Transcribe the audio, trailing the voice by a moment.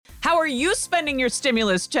How are you spending your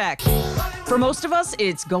stimulus check? For most of us,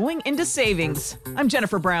 it's going into savings. I'm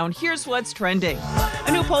Jennifer Brown. Here's what's trending.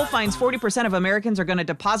 A new poll finds 40% of Americans are going to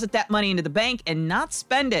deposit that money into the bank and not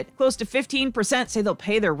spend it. Close to 15% say they'll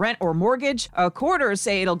pay their rent or mortgage. A quarter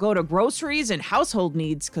say it'll go to groceries and household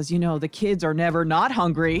needs because, the kids are never not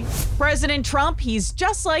hungry. President Trump, he's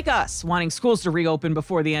just like us, wanting schools to reopen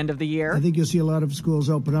before the end of the year. I think you'll see a lot of schools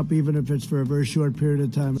open up, even if it's for a very short period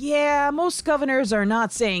of time. Yeah, most governors are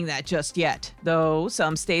not saying that just yet, though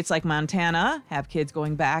some states like Montana have kids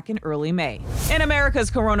going back in early May. And America's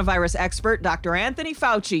coronavirus expert, Dr. Anthony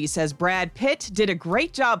Fauci, says Brad Pitt did a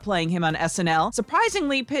great job playing him on SNL.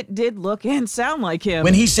 Surprisingly, Pitt did look and sound like him.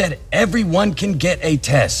 When he said everyone can get a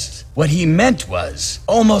test, what he meant was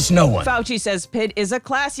almost no one. Fauci says Pitt is a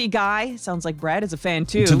classy guy. Sounds like Brad is a fan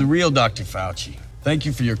too. To the real Dr. Fauci, thank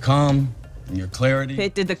you for your calm and your clarity.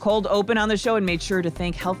 Pitt did the cold open on the show and made sure to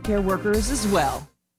thank healthcare workers as well.